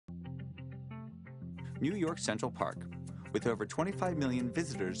New York Central Park, with over 25 million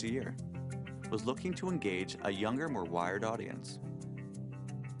visitors a year, was looking to engage a younger, more wired audience.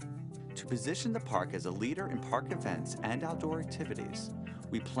 To position the park as a leader in park events and outdoor activities,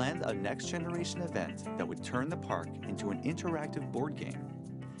 we planned a next-generation event that would turn the park into an interactive board game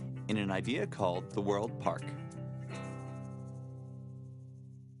in an idea called the World Park.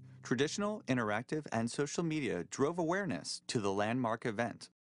 Traditional, interactive, and social media drove awareness to the landmark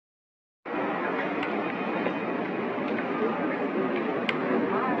event.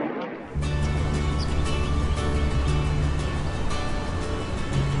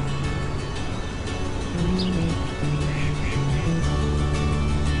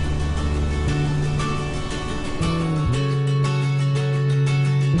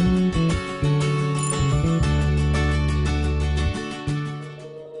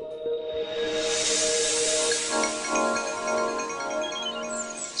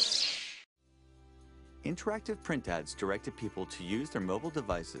 Interactive print ads directed people to use their mobile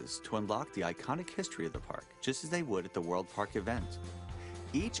devices to unlock the iconic history of the park, just as they would at the World Park event.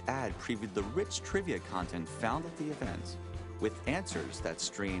 Each ad previewed the rich trivia content found at the event, with answers that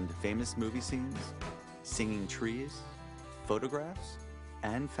streamed famous movie scenes, singing trees, photographs,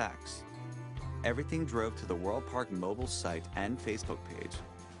 and facts. Everything drove to the World Park mobile site and Facebook page.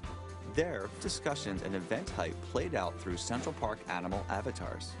 There, discussions and event hype played out through Central Park animal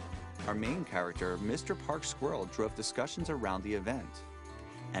avatars. Our main character, Mr. Park Squirrel, drove discussions around the event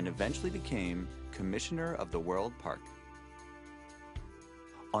and eventually became Commissioner of the World Park.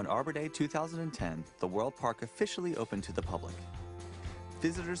 On Arbor Day 2010, the World Park officially opened to the public.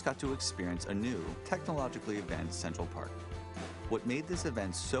 Visitors got to experience a new, technologically advanced Central Park. What made this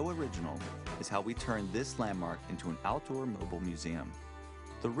event so original is how we turned this landmark into an outdoor mobile museum.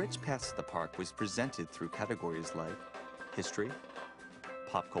 The rich past of the park was presented through categories like history,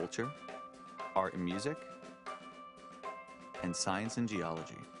 pop culture, art and music, and science and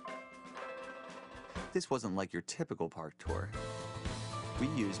geology. This wasn't like your typical park tour. We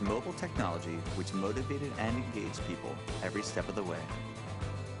used mobile technology which motivated and engaged people every step of the way.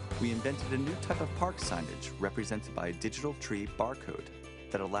 We invented a new type of park signage represented by a digital tree barcode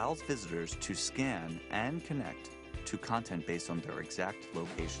that allows visitors to scan and connect to content based on their exact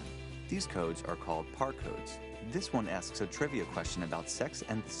location. These codes are called park codes. This one asks a trivia question about Sex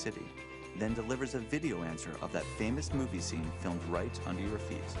and the City, then delivers a video answer of that famous movie scene filmed right under your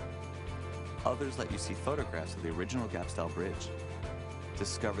feet. Others let you see photographs of the original Gap-style bridge,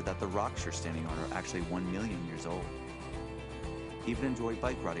 discover that the rocks you're standing on are actually 1 million years old, even enjoy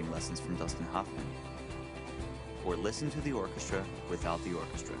bike riding lessons from Dustin Hoffman, or listen to the orchestra without the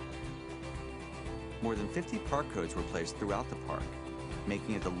orchestra. More than 50 park codes were placed throughout the park,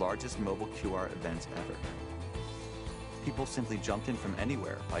 making it the largest mobile QR event ever. People simply jumped in from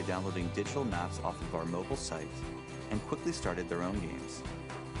anywhere by downloading digital maps off of our mobile site and quickly started their own games.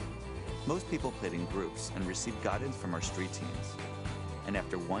 Most people played in groups and received guidance from our street teams. And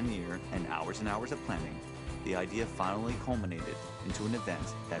after 1 year and hours of planning, the idea finally culminated into an event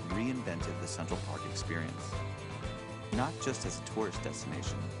that reinvented the Central Park experience. Not just as a tourist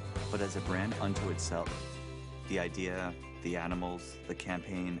destination, but as a brand unto itself. The idea, the animals, the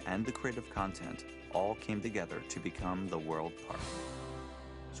campaign, and the creative content all came together to become the World Park.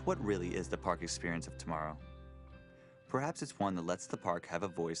 So what really is the park experience of tomorrow? Perhaps it's one that lets the park have a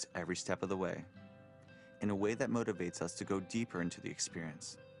voice every step of the way, in a way that motivates us to go deeper into the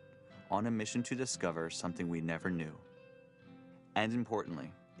experience, on a mission to discover something we never knew. And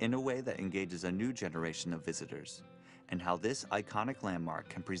importantly, in a way that engages a new generation of visitors, and how this iconic landmark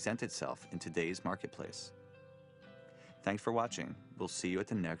can present itself in today's marketplace. Thanks for watching. We'll see you at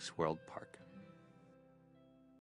the next World Park.